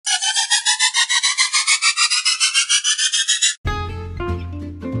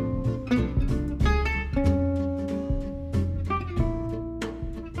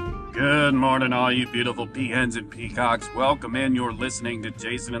Good morning, all you beautiful peahens and peacocks. Welcome in. You're listening to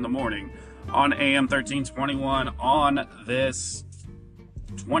Jason in the Morning on AM 1321 on this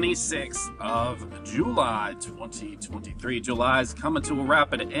 26th of July 2023. July's coming to a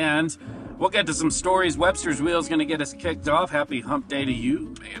rapid end. We'll get to some stories. Webster's Wheel is going to get us kicked off. Happy hump day to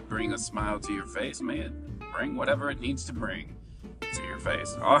you. May it bring a smile to your face. May it bring whatever it needs to bring to your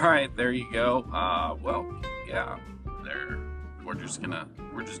face. All right, there you go. There. We're just gonna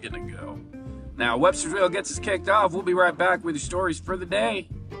go. Now, Webster's Wheel gets us kicked off. We'll be right back with your stories for the day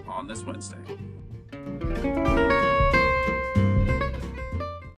on this Wednesday.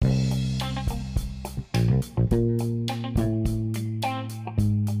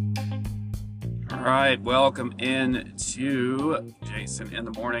 All right, welcome in to Jason in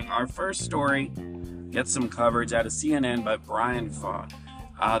the Morning. Our first story gets some coverage out of CNN by Brian Fott.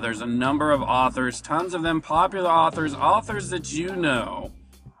 There's a number of authors, tons of them popular authors that you know,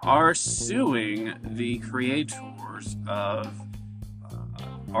 are suing the creators of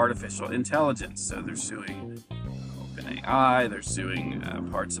artificial intelligence. So they're suing OpenAI, they're suing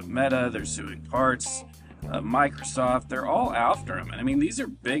parts of Meta, they're suing parts of Microsoft. They're all after him. And I mean, these are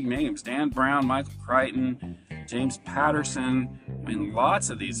big names. Dan Brown, Michael Crichton, James Patterson. I mean, lots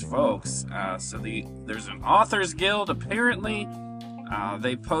of these folks. There's an authors guild, apparently.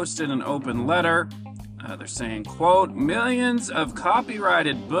 They posted an open letter. They're saying, quote, millions of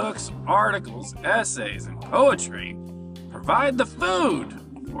copyrighted books, articles, essays, and poetry provide the food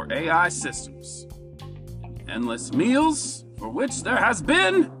for AI systems. Endless meals for which there has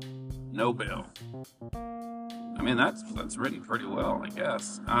been no bill. I mean, that's written pretty well, I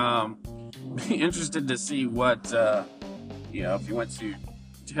guess. Be interested to see what, if you went to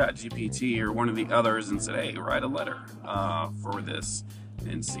ChatGPT or one of the others and said, hey, write a letter for this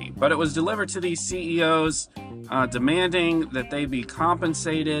and see. But it was delivered to these CEOs demanding that they be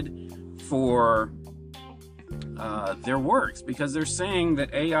compensated for their works, because they're saying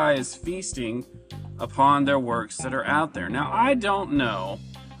that AI is feasting upon their works that are out there. Now, I don't know,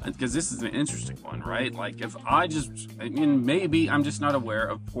 because this is an interesting one, right? Like, maybe I'm just not aware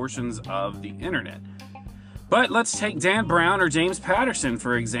of portions of the internet. But let's take Dan Brown or James Patterson,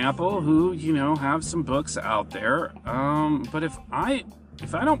 for example, who, have some books out there. But if I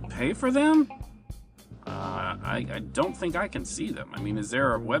don't pay for them, I don't think I can see them. I mean, is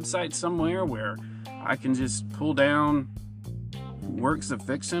there a website somewhere where I can just pull down works of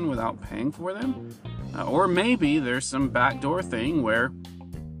fiction without paying for them? Or maybe there's some backdoor thing where,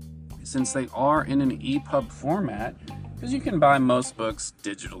 since they are in an EPUB format, because you can buy most books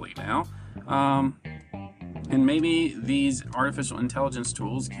digitally now, and maybe these artificial intelligence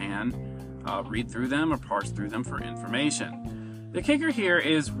tools can read through them or parse through them for information. The kicker here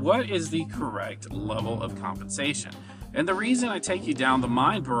is, what is the correct level of compensation? And the reason I take you down the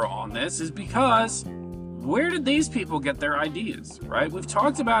mind burrow on this is because, where did these people get their ideas, right? We've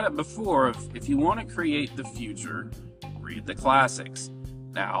talked about it before. If you want to create the future, read the classics.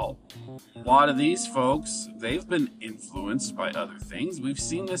 Now, a lot of these folks, they've been influenced by other things. We've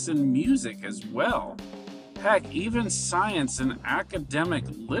seen this in music as well. Heck, even science and academic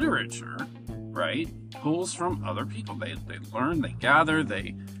literature, right, pulls from other people. They learn, they gather,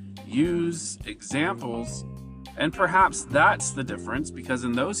 they use examples, and perhaps that's the difference, because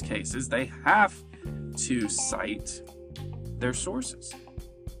in those cases, they have to cite their sources.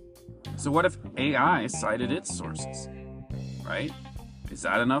 So what if AI cited its sources, right? Is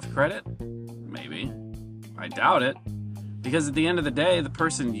that enough credit? Maybe. I doubt it. Because at the end of the day, the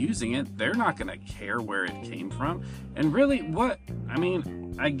person using it, they're not going to care where it came from. And really,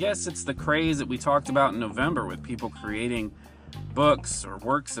 I guess it's the craze that we talked about in November with people creating books or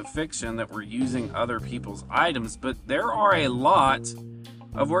works of fiction that were using other people's items. But there are a lot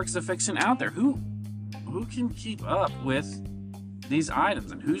of works of fiction out there. Who can keep up with these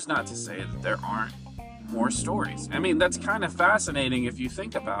items? And who's not to say that there aren't more stories? I mean, that's kind of fascinating if you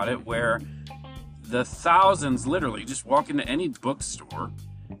think about it, where the thousands, literally, just walk into any bookstore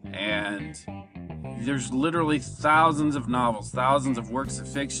and there's literally thousands of novels, thousands of works of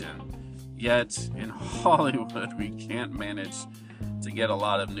fiction, yet in Hollywood we can't manage to get a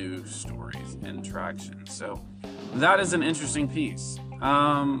lot of new stories and traction. So that is an interesting piece,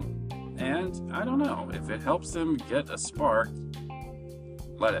 and I don't know if it helps them get a spark.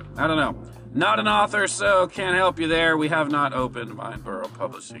 Let it. I don't know. Not an author, so can't help you there. We have not opened Mindborough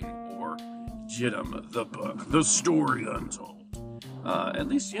Publishing or Jidam the book, the story untold, at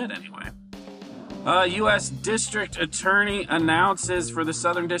least yet anyway. U.S. District Attorney announces for the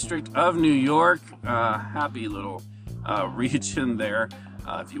Southern District of New York, happy little region there.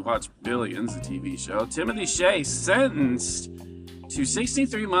 If you watch Billions, the TV show, Timothy Shea sentenced to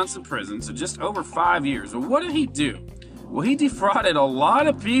 63 months in prison, so just over 5 years. Well, what did he do? Well, he defrauded a lot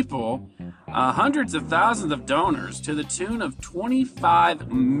of people, hundreds of thousands of donors, to the tune of $25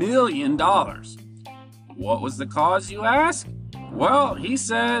 million. What was the cause, you ask? Well, he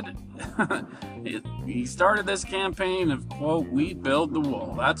said he started this campaign of, quote, "We build the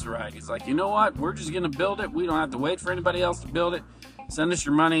wall." That's right. He's like, you know what? We're just going to build it. We don't have to wait for anybody else to build it. Send us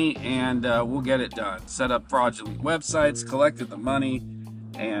your money, and we'll get it done. Set up fraudulent websites, collected the money,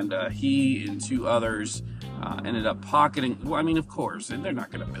 and he and 2 others ended up pocketing. Well, I mean, of course, and they're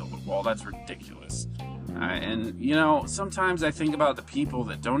not going to build a wall. That's ridiculous. And, you know, sometimes I think about the people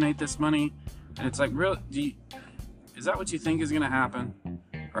that donate this money, and it's like, really, is that what you think is going to happen?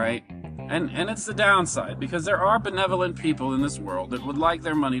 Right? And it's the downside, because there are benevolent people in this world that would like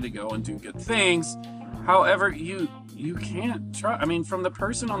their money to go and do good things. However, you can't try. I mean, from the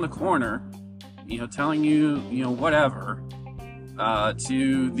person on the corner, you know, telling you, you know, whatever,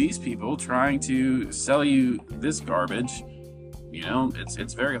 to these people trying to sell you this garbage, you know,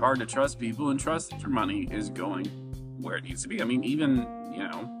 it's very hard to trust people and trust that your money is going where it needs to be. I mean, even, you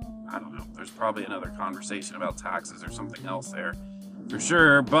know, I don't know, there's probably another conversation about taxes or something else there for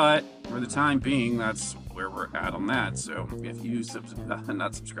sure, but for the time being, that's where we're at on that. So if you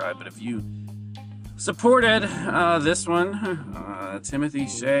not subscribe, but if you supported this one, Timothy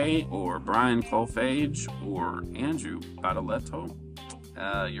Shea or Brian Colfage or Andrew Badaletto,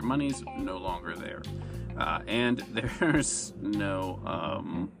 your money's no longer there, and there's no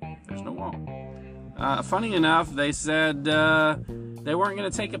wall. Funny enough, they said they weren't going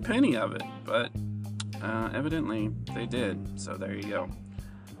to take a penny of it, but evidently they did. So there you go.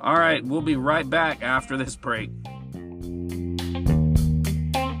 All right, we'll be right back after this break.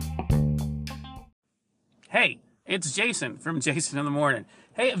 Hey, it's Jason from Jason in the Morning.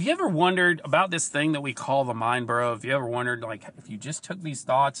 Hey, have you ever wondered about this thing that we call the mind burrow? Have you ever wondered, like, if you just took these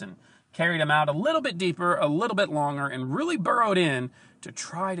thoughts and carried them out a little bit deeper, a little bit longer, and really burrowed in to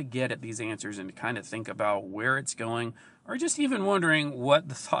try to get at these answers and to kind of think about where it's going, or just even wondering what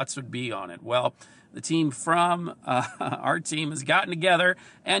the thoughts would be on it? Well, the team from our team has gotten together,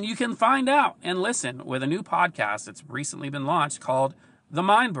 and you can find out and listen with a new podcast that's recently been launched called The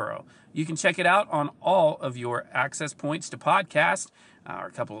Mind Burrow. You can check it out on all of your access points to podcast. Our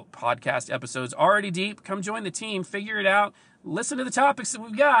couple podcast episodes already deep. Come join the team, figure it out, listen to the topics that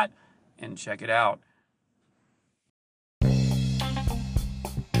we've got, and check it out.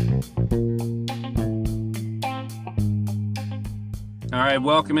 All right,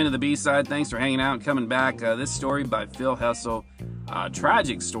 welcome into the B-side. Thanks for hanging out and coming back. This story by Phil Hessel,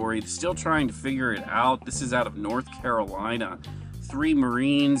 tragic story, still trying to figure it out. This is out of North Carolina. 3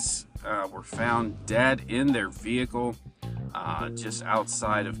 Marines were found dead in their vehicle just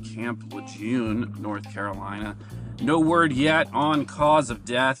outside of Camp Lejeune, North Carolina. No word yet on cause of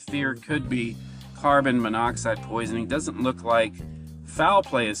death. Fear could be carbon monoxide poisoning. Doesn't look like foul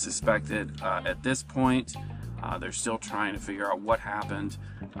play is suspected at this point. They're still trying to figure out what happened.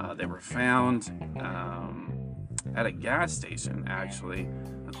 They were found at a gas station, actually,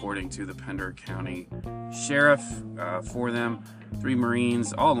 according to the Pender County Sheriff for them. 3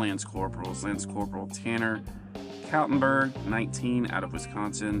 Marines, all Lance Corporals. Lance Corporal Tanner Kautenberg, 19, out of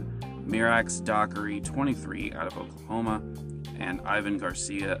Wisconsin. Mirax Dockery, 23, out of Oklahoma. And Ivan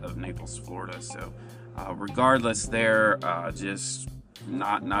Garcia of Naples, Florida. So regardless, they're just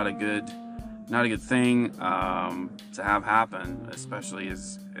not a good thing to have happen, especially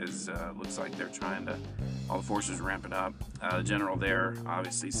as looks like they're trying to, all the forces ramping up. The general there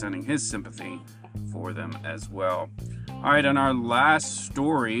obviously sending his sympathy for them as well. All right, on our last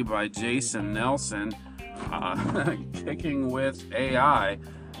story by Jason Nelson, kicking with AI.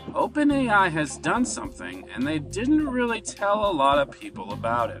 OpenAI has done something, and they didn't really tell a lot of people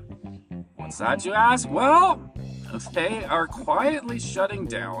about it. What's that, you ask? Well, they are quietly shutting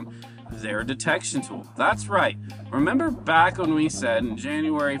down their detection tool. That's right. Remember back when we said in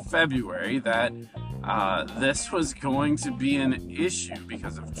January, February that this was going to be an issue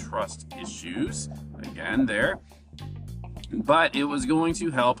because of trust issues, again there, but it was going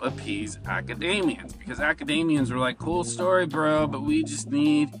to help appease academians, because academians were like, cool story, bro, but we just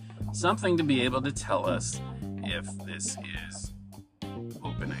need something to be able to tell us if this is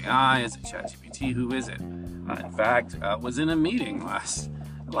OpenAI, is it ChatGPT, who is it? In fact, was in a meeting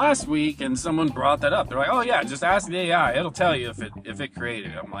last week, and someone brought that up. They're like, oh yeah, just ask the AI, it'll tell you if it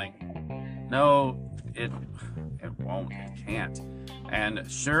created it. I'm like, no, it won't, it can't. And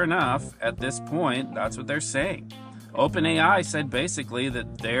sure enough, at this point, that's what they're saying. OpenAI said basically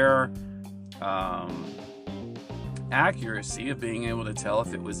that their accuracy of being able to tell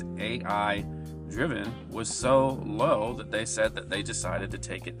if it was AI driven was so low that they said that they decided to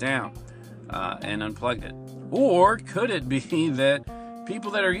take it down and unplug it? Or could it be that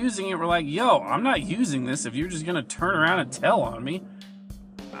people that are using it were like, yo, I'm not using this if you're just going to turn around and tell on me?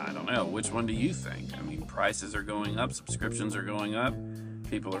 I don't know. Which one do you think? I mean, prices are going up, subscriptions are going up,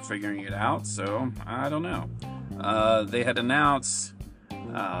 people are figuring it out, so I don't know. They had announced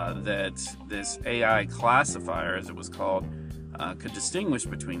that this AI classifier, as it was called, could distinguish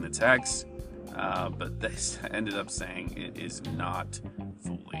between the text, but they ended up saying it is not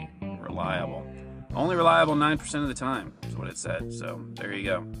fully reliable. Only reliable 9% of the time is what it said, so there you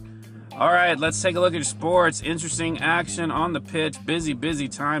go. All right, let's take a look at your sports. Interesting action on the pitch. Busy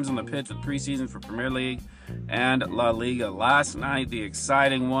times on the pitch with preseason for Premier League and La Liga. Last night, the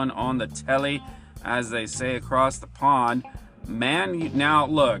exciting one on the telly, as they say across the pond. Now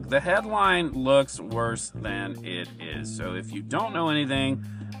look, the headline looks worse than it is. So if you don't know anything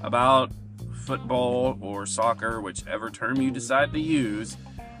about football or soccer, whichever term you decide to use,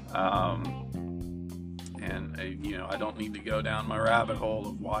 I don't need to go down my rabbit hole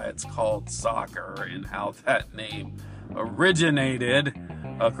of why it's called soccer and how that name originated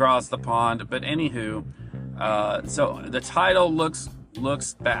across the pond. But anywho, so the title looks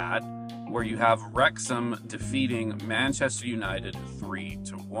bad, where you have Wrexham defeating Manchester United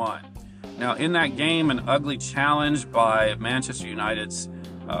 3-1. Now, in that game, an ugly challenge by Manchester United's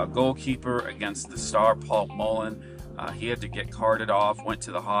goalkeeper against the star Paul Mullen. He had to get carted off, went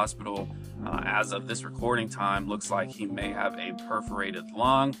to the hospital. As of this recording time, looks like he may have a perforated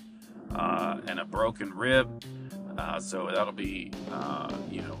lung and a broken rib. So that'll be,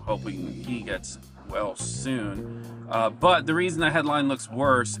 hoping he gets well soon. But the reason the headline looks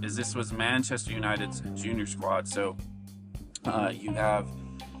worse is this was Manchester United's junior squad. So you have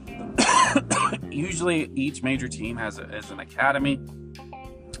usually each major team has an academy.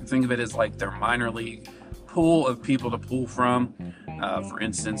 Think of it as like their minor league pool of people to pull from. For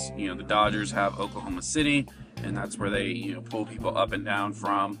instance, the Dodgers have Oklahoma City, and that's where they pull people up and down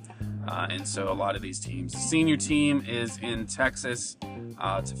from. And so a lot of these teams. The senior team is in Texas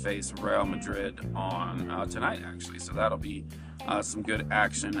to face Real Madrid on tonight, actually. So that'll be some good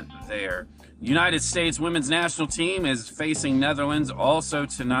action there. United States women's national team is facing Netherlands also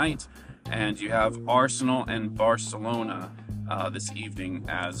tonight, and you have Arsenal and Barcelona this evening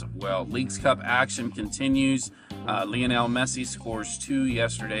as well. Leagues Cup action continues. Lionel Messi scores 2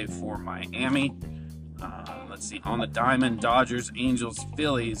 yesterday for Miami. Let's see, on the diamond, Dodgers, Angels,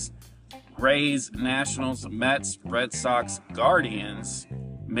 Phillies, Rays, Nationals, Mets, Red Sox, Guardians,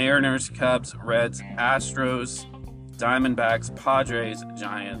 Mariners, Cubs, Reds, Astros, Diamondbacks, Padres,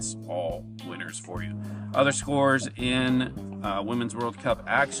 Giants, all winners for you. Other scores in Women's World Cup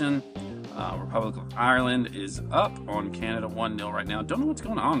action. Republic of Ireland is up on Canada 1-0 right now. Don't know what's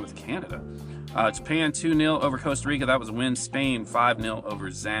going on with Canada. Japan 2-0 over Costa Rica. That was a win. Spain 5-0 over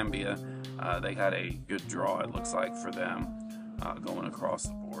Zambia. They had a good draw, it looks like, for them going across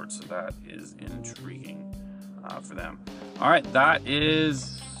the board. So that is intriguing for them. All right, that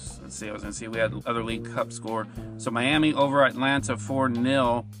is... Let's see, I was going to see we had other League Cup score. So Miami over Atlanta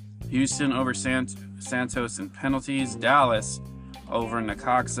 4-0. Houston over Santos in penalties. Dallas over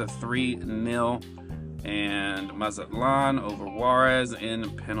Necaxa 3-0. And Mazatlan over Juarez in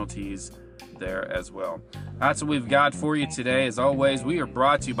penalties there as well. That's what we've got for you today. As always, we are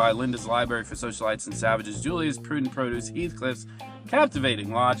brought to you by Linda's Library for Socialites and Savages, Julia's Prudent Produce, Heathcliff's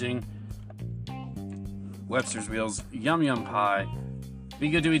Captivating Lodging, Webster's Wheels, Yum Yum Pie. Be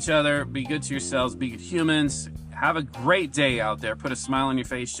good to each other. Be good to yourselves. Be good humans. Have a great day out there. Put a smile on your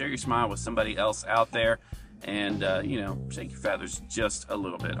face. Share your smile with somebody else out there. And, shake your feathers just a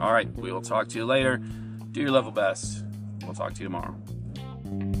little bit. All right, we will talk to you later. Do your level best. We'll talk to you tomorrow.